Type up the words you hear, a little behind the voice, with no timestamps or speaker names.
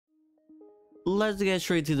let's get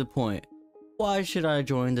straight to the point. Why should I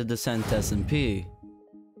join the Descent SMP?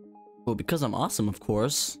 Well, because I'm awesome, of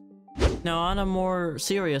course. Now, on a more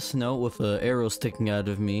serious note, with an arrow sticking out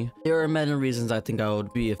of me, there are many reasons I think I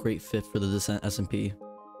would be a great fit for the Descent SMP.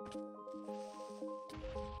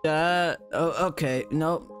 Okay,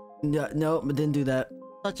 no, didn't do that.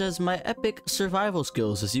 Such as my epic survival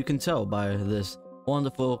skills, as you can tell by this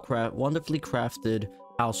wonderfully crafted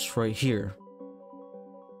house right here.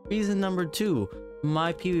 Reason number 2,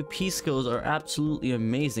 my PvP skills are absolutely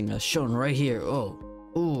amazing, as shown right here. Oh,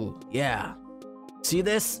 ooh, yeah. See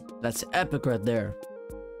this? That's epic right there.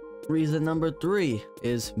 Reason number 3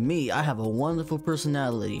 is me. I have a wonderful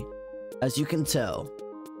personality, as you can tell.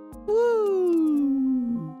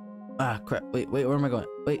 Woo! Ah, crap. Wait, where am I going?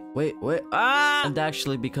 Wait. Ah! And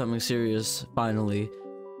actually becoming serious, finally.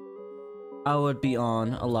 I would be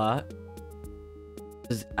on a lot.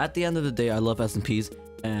 'Cause at the end of the day, I love SMPs,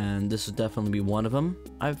 and this would definitely be one of them,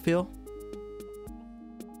 I feel.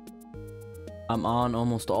 I'm on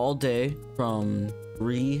almost all day from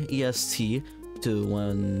 3 EST to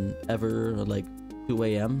whenever, like 2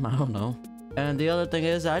 AM, I don't know. And the other thing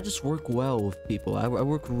is, I just work well with people. I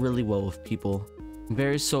work really well with people. I'm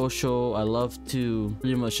very social. I love to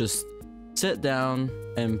pretty much just sit down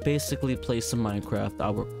and basically play some Minecraft.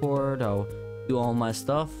 I'll record, I'll do all my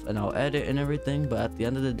stuff, and I'll edit and everything, but at the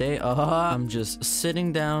end of the day, I'm just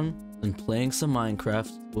sitting down and playing some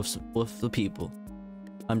Minecraft with the people.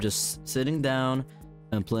 I'm just sitting down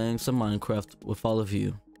and playing some Minecraft with all of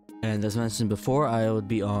you. And as mentioned before, I would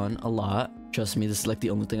be on a lot. Trust me, this is like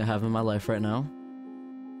the only thing I have in my life right now.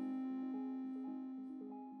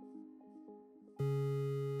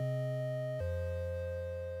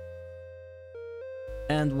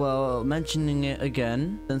 And well, mentioning it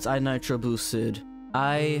again, since I nitro boosted,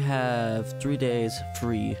 I have 3 days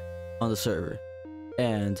free on the server.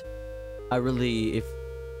 And I really, if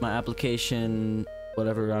my application,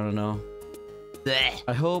 whatever, I don't know.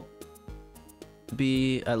 I hope to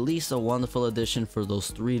be at least a wonderful addition for those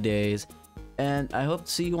 3 days, and I hope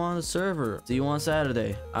to see you on the server. See you on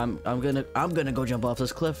Saturday. I'm gonna go jump off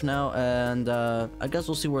this cliff now, and I guess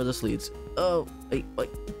we'll see where this leads. Oh, wait,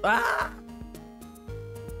 ah!